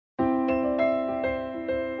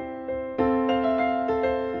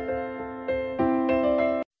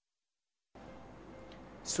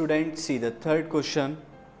Students, see the third question.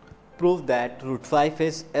 Prove that root 5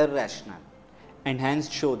 is irrational and hence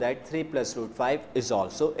show that 3 plus root 5 is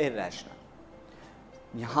also irrational.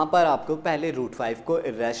 यहाँ पर आपको पहले root 5 को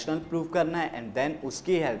irrational prove करना है and then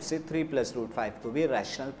उसकी हेल्प से 3 प्लस रूट 5 को भी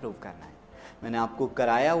रैशनल प्रूव करना है. मैंने आपको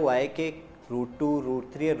कराया हुआ है कि रूट 2,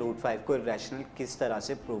 रूट 3 और रूट 5 को इरेशनल किस तरह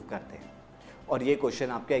से प्रूव करते हैं और ये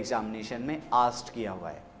क्वेश्चन आपके एग्जामिनेशन में आस्क्ड किया हुआ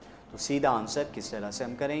है. तो सीधा आंसर किस तरह से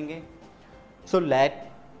हम करेंगे. सो लेट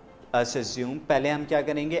अस एज्यूम, पहले हम क्या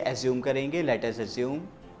करेंगे, एज्यूम करेंगे. Let us assume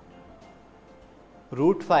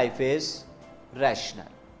root 5 is rational.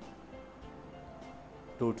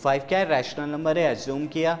 Root 5 क्या है, रैशनल नंबर है, एज्यूम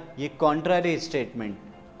किया. ये कॉन्ट्ररी स्टेटमेंट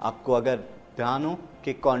आपको अगर ध्यान हो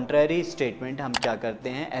कि कॉन्ट्ररी स्टेटमेंट हम क्या करते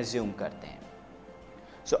हैं, एज्यूम करते हैं.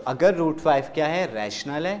 सो अगर रूट 5 क्या है,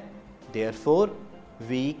 रैशनल है, देयरफॉर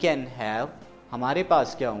वी कैन हैव, हमारे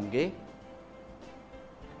पास क्या होंगे,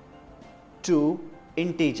 2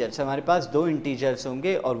 इंटीजर्स. हमारे पास 2 इंटीजर्स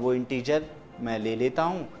होंगे और वो इंटीजर मैं ले लेता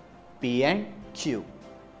हूं p एंड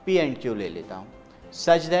q ले लेता हूं.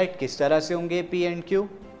 सच दैट किस तरह से होंगे p and q,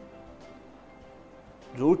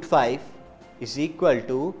 root 5 is equal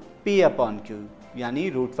to p upon q, यानी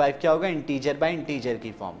रूट 5 क्या होगा, इंटीजर बाय इंटीजर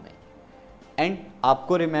की फॉर्म में. एंड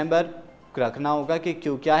आपको रिमेंबर रखना होगा कि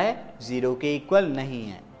q क्या है, 0 के इक्वल नहीं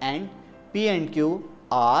है. And p and q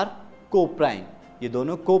are coprime, ये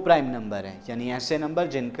दोनों को प्राइम नंबर हैं, यानी ऐसे नंबर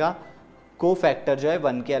जिनका को फैक्टर जो है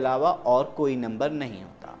 1 के अलावा और कोई नंबर नहीं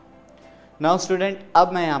होता. नाउ स्टूडेंट,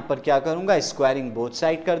 अब मैं यहां पर क्या करूंगा, स्क्वायरिंग बोथ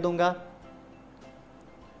साइड कर दूंगा.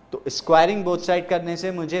 तो स्क्वायरिंग बोथ साइड करने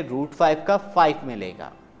से मुझे रूट 5 का 5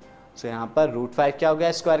 मिलेगा. सो यहां पर रूट 5 क्या हो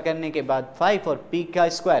गया, स्क्वायर करने के बाद 5 और p का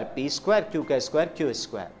स्क्वायर p स्क्वायर, q का square q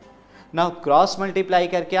square. Now cross multiply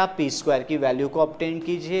करके आप p स्क्वायर की वैल्यू को ऑब्टेन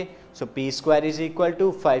कीजिए. So p square is equal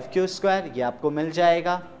to 5q square, ये आपको मिल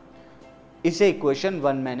जाएगा. इसे इक्वेशन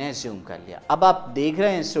 1 मैंने एज्यूम कर लिया. अब आप देख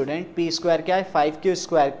रहे हैं स्टूडेंट, p स्क्वायर क्या है, 5q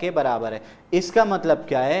स्क्वायर के बराबर है. इसका मतलब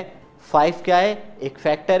क्या है, 5 क्या है, एक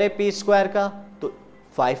फैक्टर है p स्क्वायर का, तो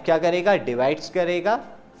 5 क्या करेगा, डिवाइड्स करेगा,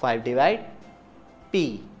 5 डिवाइड p,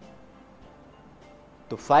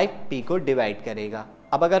 तो 5p को डिवाइड करेगा.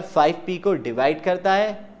 अब अगर 5p को डिवाइड करता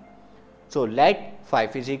है, so let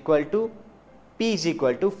 5 is equal to p is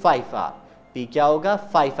equal to 5r. p क्या होगा,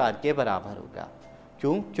 5r के बराबर होगा.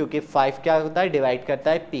 क्यों, क्योंकि 5 क्या होता है, डिवाइड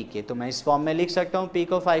करता है p के. तो मैं इस फॉर्म में लिख सकता हूं p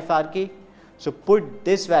को 5r की. So put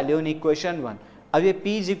this value in equation 1. अब ये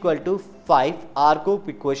p is equal to 5r को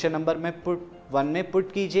इक्वेशन नंबर में 1 में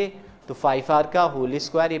पुट कीजिए. तो 5r का होल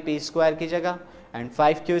स्क्वायर, ये p स्क्वायर की जगह, एंड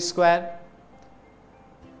 5q स्क्वायर.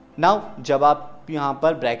 नाउ जब आप यहां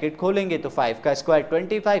पर ब्रैकेट खोलेंगे तो 5 का स्क्वायर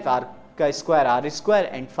 25, r का square r square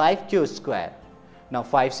and 5q square. Now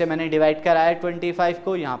 5 से मैंने डिवाइड कराया 25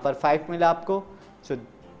 को, यहां पर 5 मिला आपको. सो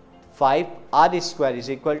 5r square is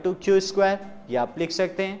equal to q square, ये आप लिख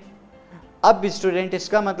सकते हैं. अब स्टूडेंट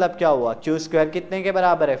इसका मतलब क्या हुआ, q स्क्वायर कितने के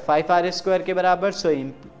बराबर है, 5r स्क्वायर के बराबर. So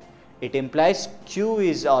it implies q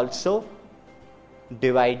is also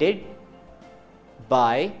divided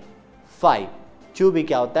by 5. q भी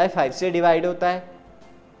क्या होता है, 5 से डिवाइड होता है.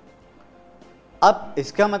 अब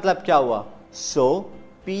इसका मतलब क्या हुआ, सो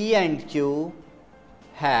p and q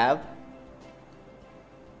have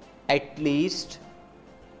at least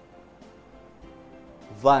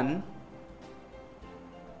 1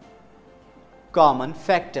 common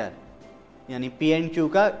factor, यानी p एंड q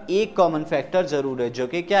का एक कॉमन फैक्टर जरूर है, जो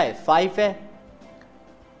कि क्या है, 5 है.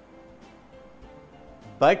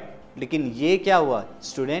 बट लेकिन ये क्या हुआ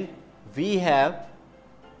स्टूडेंट, वी हैव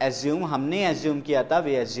एज्यूम, हमने एज्यूम किया था,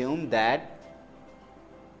 we assume that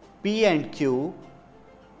p and q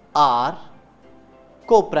are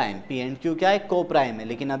coprime. p and q क्या है, को प्राइम है,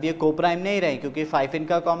 लेकिन अब ये को प्राइम नहीं रहे क्योंकि 5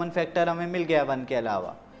 इनका कॉमन फैक्टर हमें मिल गया 1 के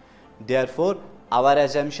अलावा. देयरफॉर आवर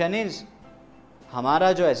एजम्पशन इज,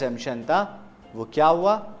 हमारा जो एजम्पशन था वो क्या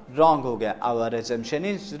हुआ, रॉन्ग हो गया. Our assumption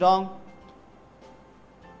is wrong.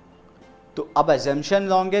 तो अब एजम्पशन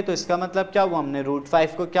रॉन्ग है तो इसका मतलब क्या हुआ, हमने रूट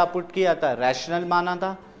 5 को क्या पुट किया था, रैशनल माना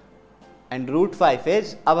था. एंड रूट 5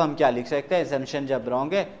 इज, अब हम क्या लिख सकते हैं, एजम्पशन जब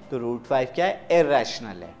रॉन्ग है तो रूट 5 क्या है,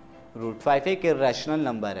 इरैशनल है. रूट 5 एक इरैशनल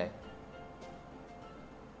नंबर है.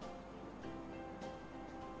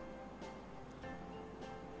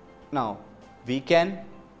 Now we can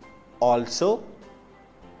also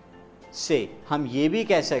say, हम ये भी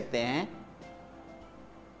कह सकते हैं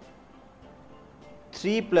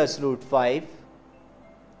 3 plus root 5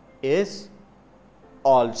 is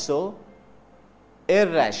also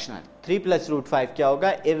irrational. 3 plus root 5 क्या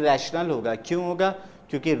होगा, इरैशनल होगा. क्यों होगा,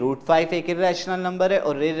 क्योंकि रूट 5 एक इरैशनल नंबर है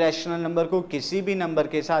और इरैशनल नंबर को किसी भी नंबर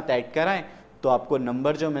के साथ ऐड कराएं तो आपको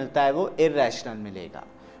नंबर जो मिलता है वो इरैशनल मिलेगा.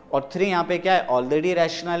 और 3 यहाँ पे क्या है, ऑलरेडी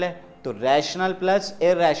रैशनल है, तो रैशनल प्लस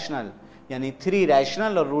इरैशनल यानी 3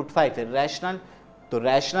 रैशनल और √5 इरैशनल, तो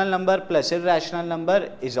rational number plus irrational number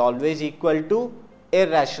is always equal to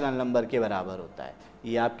irrational number के बराबर होता है।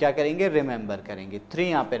 ये आप क्या करेंगे, रिमेंबर करेंगे। 3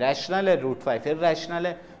 यहाँ पे रैशनल है, √5 इरैशनल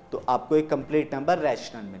है, तो आपको एक कंप्लीट नंबर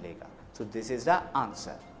रैशनल मिलेगा। So this is the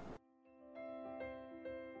answer.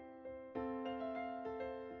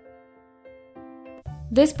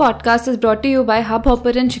 This podcast is brought to you by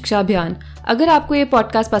Hubhopper and Shiksha अभियान। अगर आपको ये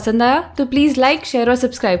पॉडकास्ट पसंद आया तो प्लीज़ लाइक, शेयर और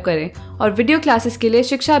सब्सक्राइब करें और वीडियो क्लासेस के लिए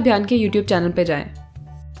शिक्षा अभियान के YouTube चैनल पर जाएं।